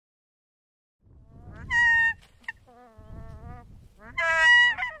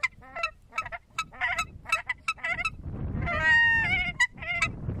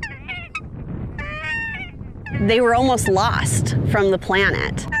they were almost lost from the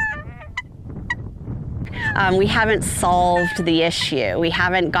planet. We haven't solved the issue. We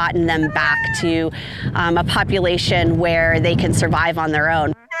haven't gotten them back to a population where they can survive on their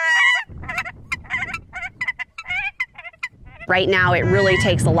own. Right now, it really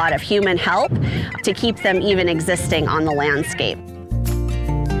takes a lot of human help to keep them even existing on the landscape.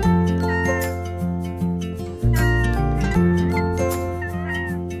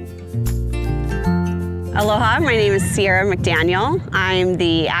 Aloha, my name is Sierra McDaniel. I'm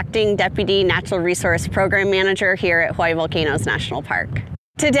the Acting Deputy Natural Resource Program Manager here at Hawaii Volcanoes National Park.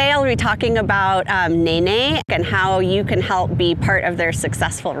 Today I'll be talking about Nene and how you can help be part of their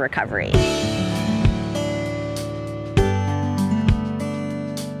successful recovery.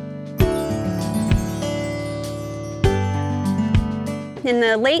 In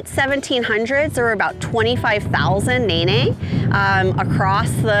the late 1700s, there were about 25,000 Nene across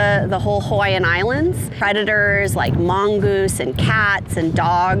the whole Hawaiian Islands. Predators like mongoose and cats and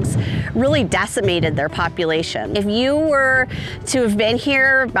dogs really decimated their population. If you were to have been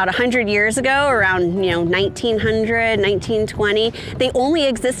here about 100 years ago, around 1900, 1920, they only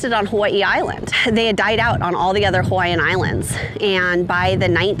existed on Hawaii Island. They had died out on all the other Hawaiian islands. And by the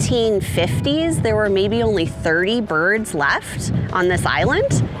 1950s, there were maybe only 30 birds left on this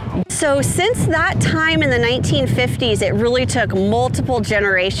island. So since that time in the 1950s, it really took multiple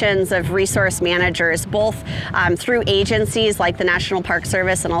generations of resource managers, both through agencies like the National Park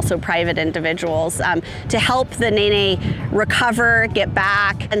Service and also private individuals, to help the Nene recover, get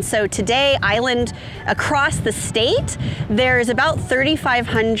back. And so today, across the state, there's about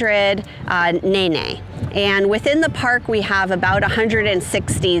 3,500 Nene. And within the park, we have about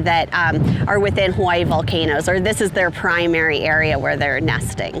 160 that are within Hawaii Volcanoes, or this is their primary area where they're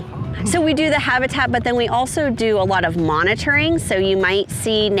nesting. So we do the habitat, but then we also do a lot of monitoring. So you might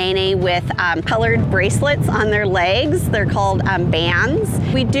see Nene with colored bracelets on their legs. They're called bands.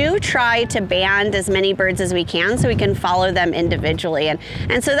 We do try to band as many birds as we can so we can follow them individually.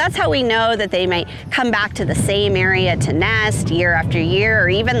 And so that's how we know that they might come back to the same area to nest year after year, or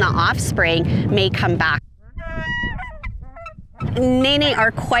even the offspring may come back. Nene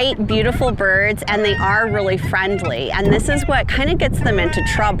are quite beautiful birds, and they are really friendly, and this is what kind of gets them into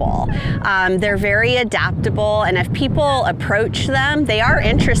trouble. They're very adaptable, and if people approach them, they are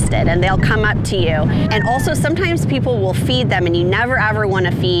interested and they'll come up to you. And also sometimes people will feed them, and you never ever want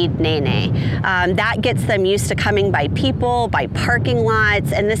to feed Nene. That gets them used to coming by people, by parking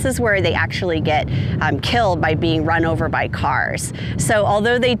lots, and this is where they actually get killed by being run over by cars. So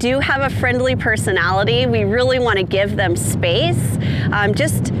although they do have a friendly personality, we really want to give them space.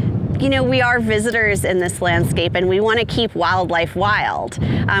 We are visitors in this landscape, and we want to keep wildlife wild.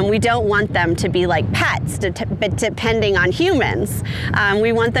 We don't want them to be like pets, depending on humans.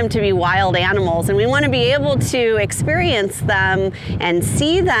 We want them to be wild animals, and we want to be able to experience them and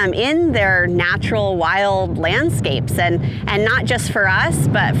see them in their natural wild landscapes, and not just for us,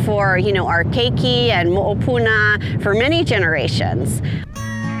 but for our keiki and mo'opuna for many generations.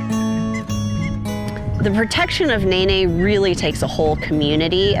 The protection of Nene really takes a whole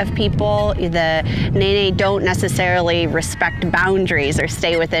community of people. The Nene don't necessarily respect boundaries or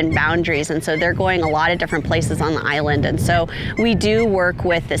stay within boundaries, and so they're going a lot of different places on the island. And so we do work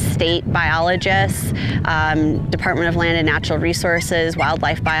with the state biologists, Department of Land and Natural Resources,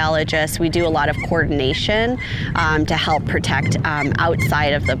 wildlife biologists. We do a lot of coordination to help protect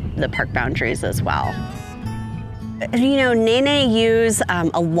outside of the park boundaries as well. Nene use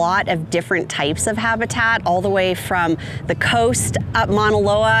a lot of different types of habitat, all the way from the coast up Mauna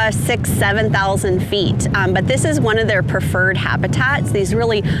Loa, 6,000 to 7,000 feet. But this is one of their preferred habitats, these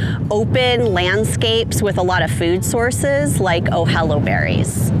really open landscapes with a lot of food sources like ohelo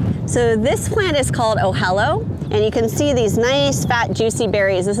berries. So this plant is called ohelo, and you can see these nice, fat, juicy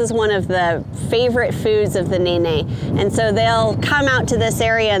berries. This is one of the favorite foods of the Nene. And so they'll come out to this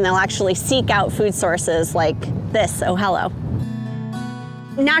area and they'll actually seek out food sources like this ohelo.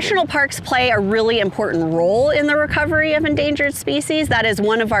 National parks play a really important role in the recovery of endangered species. That is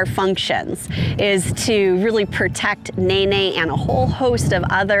one of our functions, is to really protect Nene and a whole host of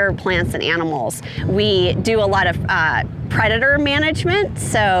other plants and animals. We do a lot of predator management,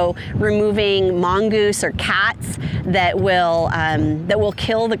 so removing mongoose or cats that will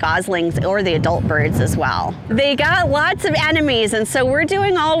kill the goslings or the adult birds as well. They got lots of enemies, and so we're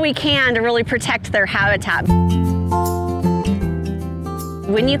doing all we can to really protect their habitat.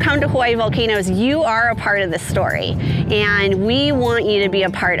 When you come to Hawaii Volcanoes, you are a part of the story, and we want you to be a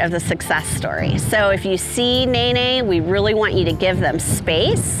part of the success story. So if you see Nene, we really want you to give them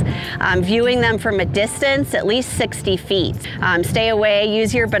space, viewing them from a distance, at least 60 feet. Stay away,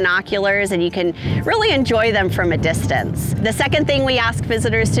 use your binoculars, and you can really enjoy them from a distance. The second thing we ask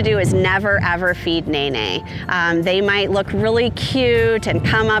visitors to do is never ever feed Nene. They might look really cute and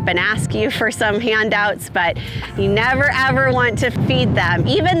come up and ask you for some handouts, but you never ever want to feed them,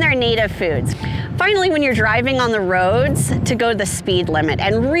 even their native foods. Finally, when you're driving on the roads, to go the speed limit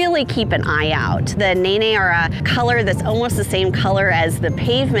and really keep an eye out. The Nene are a color that's almost the same color as the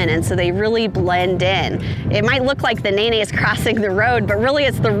pavement, and so they really blend in. It might look like the Nene is crossing the road, but really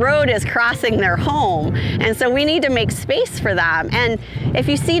it's the road is crossing their home. And so we need to make space for them. And if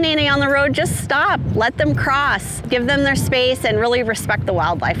you see Nene on the road, just stop, let them cross, give them their space, and really respect the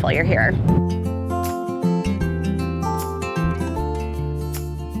wildlife while you're here.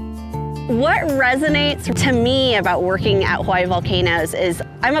 What resonates to me about working at Hawaii Volcanoes is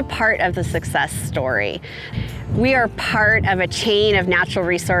I'm a part of the success story. We are part of a chain of natural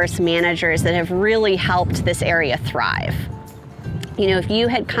resource managers that have really helped this area thrive. You know, if you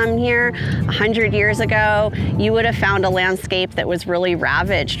had come here 100 years ago, you would have found a landscape that was really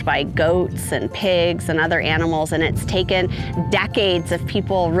ravaged by goats and pigs and other animals, and it's taken decades of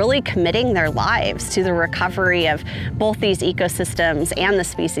people really committing their lives to the recovery of both these ecosystems and the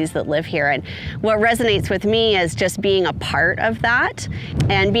species that live here. And what resonates with me is just being a part of that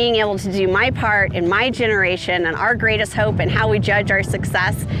and being able to do my part in my generation. And our greatest hope and how we judge our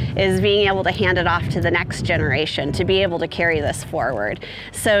success is being able to hand it off to the next generation to be able to carry this forward,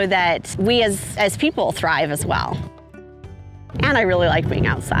 so that we as people thrive as well. And I really like being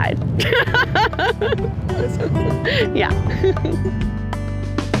outside. Yeah.